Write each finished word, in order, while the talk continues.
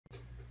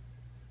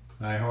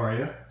Hi, how are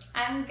you?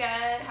 I'm good.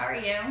 How are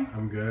you?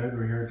 I'm good.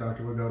 We're here at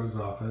Dr. Wigoda's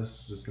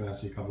office. Just going to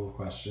ask you a couple of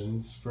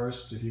questions.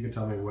 First, if you could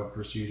tell me what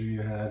procedure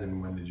you had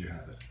and when did you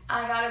have it?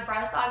 I got a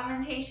breast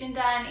augmentation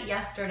done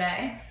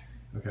yesterday.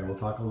 Okay, we'll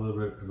talk a little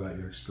bit about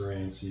your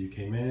experience. So you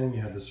came in,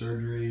 you had the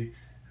surgery.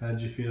 How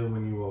did you feel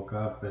when you woke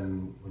up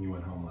and when you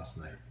went home last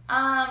night?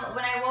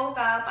 When I woke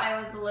up, I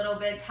was a little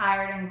bit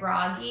tired and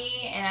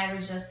groggy, and I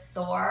was just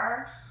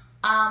sore.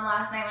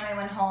 Last night when I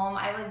went home,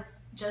 I was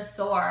just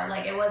sore.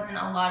 Like, it wasn't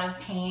a lot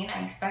of pain.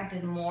 I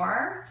expected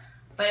more,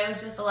 but it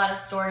was just a lot of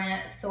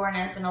soreness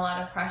and a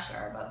lot of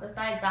pressure. But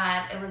besides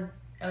that, it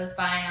was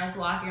fine. I was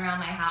walking around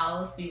my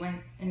house. We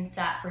went and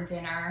sat for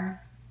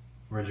dinner.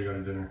 Where'd you go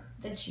to dinner?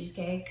 The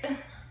Cheesecake.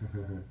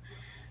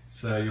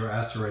 So you were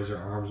asked to raise your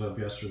arms up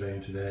yesterday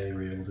and today.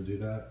 Were you able to do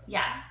that?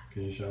 Yes.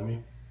 Can you show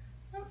me?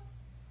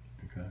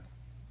 Okay.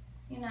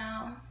 You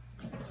know.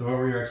 So what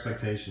were your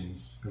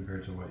expectations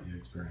compared to what you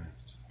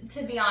experienced?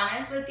 To be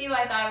honest with you,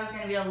 I thought it was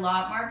going to be a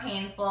lot more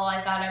painful.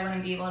 I thought I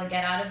wouldn't be able to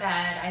get out of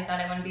bed. I thought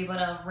I wouldn't be able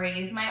to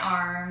raise my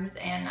arms,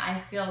 and I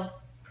feel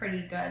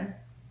pretty good.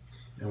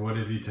 And what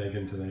have you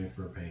taken today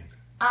for pain?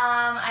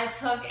 I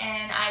took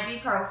an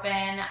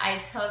ibuprofen. I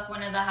took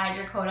one of the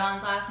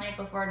hydrocodons last night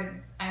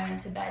before I went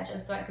to bed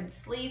just so I could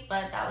sleep,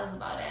 but that was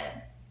about it.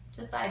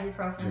 Just the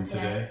ibuprofen And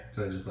today.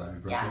 Today just the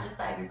ibuprofen? Yeah, just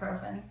the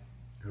ibuprofen.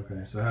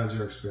 Okay, so how's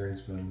your experience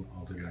been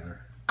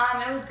altogether?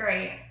 It was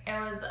great. It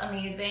was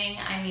amazing.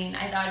 I mean,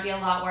 I thought it'd be a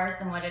lot worse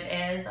than what it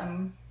is.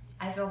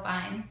 I feel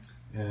fine.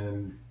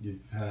 And you've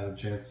had a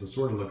chance to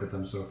sort of look at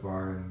them so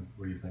far, and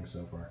what do you think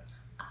so far?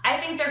 I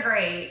think they're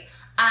great.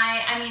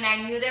 I mean,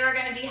 I knew they were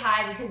going to be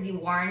high because you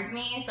warned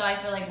me, so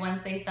I feel like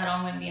once they settle,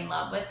 I'm going to be in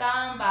love with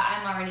them, but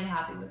I'm already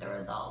happy with the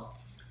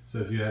results. So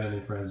if you had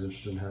any friends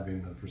interested in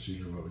having the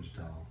procedure, what would you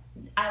tell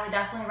them? I would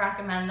definitely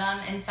recommend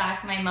them. In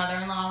fact, my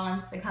mother-in-law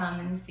wants to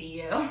come and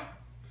see you.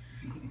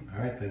 All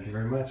right, thank you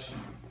very much.